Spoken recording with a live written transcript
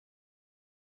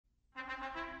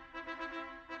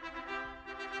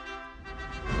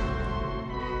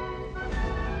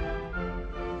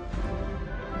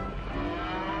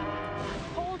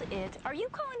Hold it. Are you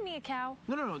calling me a cow?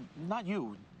 No, not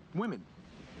you. Women.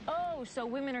 Oh, so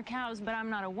women are cows, but I'm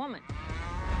not a woman.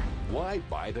 Why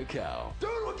buy the cow? Dude,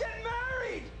 we're getting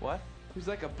married! What? It was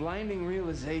like a blinding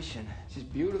realization. She's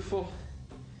beautiful.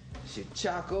 She's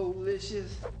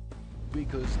choco-licious.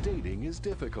 Because dating is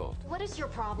difficult. What is your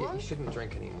Yeah, problem? you shouldn't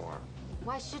drink anymore.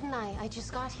 Why shouldn't I? I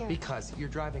just got here. Because you're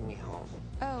driving me home.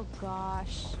 Oh,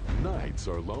 gosh. Nights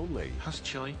are lonely. How's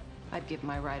Chili? I'd give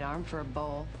my right arm for a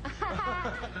bowl.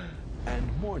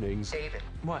 And mornings David,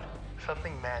 What?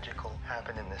 something magical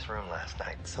happened in this room last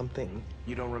night. Something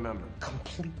You don't remember.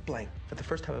 complete blank. For the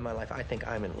first time in my life, I think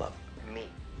I'm in love. Me.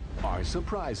 are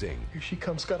surprising. Here she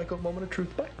comes. Gotta go. Moment of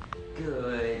truth. Bye.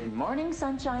 Good morning,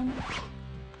 sunshine.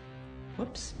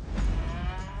 Whoops.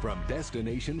 From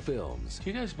Destination Films, Do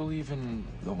you guys believe in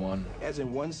the one? As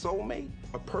in one soulmate?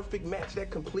 A perfect match that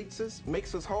completes us,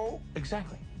 makes us whole?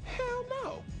 Exactly. Hell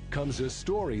no. comes a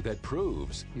story that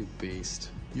proves You beast.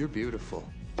 You're beautiful.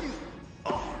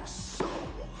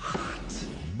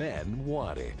 men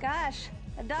want it. Gosh,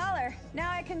 $1.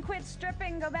 Now I can quit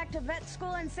stripping, go back to vet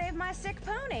school, and save my sick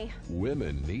pony.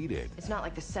 Women need it. It's not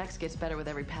like the sex gets better with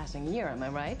every passing year, am I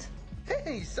right?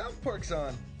 Hey, South Park's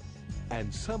on.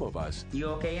 And some of us You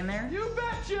okay in there? You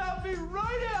betcha, I'll be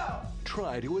right out.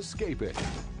 try to escape it.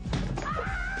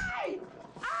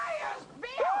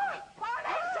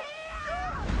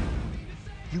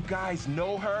 You guys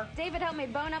know her? David helped me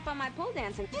bone up on my pole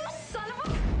dancing. You son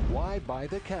of a... Why buy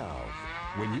the cow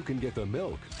when you can get the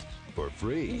milk for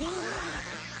free?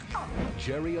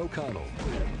 Jerry O'Connell,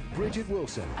 Bridget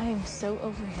Wilson, I am so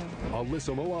over him.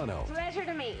 Alyssa Milano, Pleasure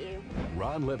to meet you.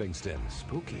 Ron Livingston,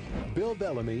 Spooky. Bill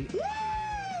Bellamy,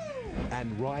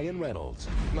 and Ryan Reynolds.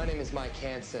 My name is Mike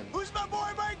Hansen, Who's my boy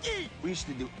Mikey? We used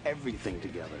to do everything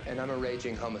together. and I'm a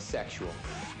raging homosexual.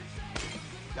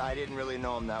 I didn't really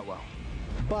know him that well.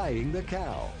 Buying the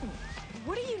cow.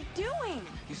 What are you doing?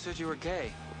 You said you were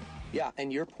gay. Yeah,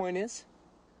 and your point is?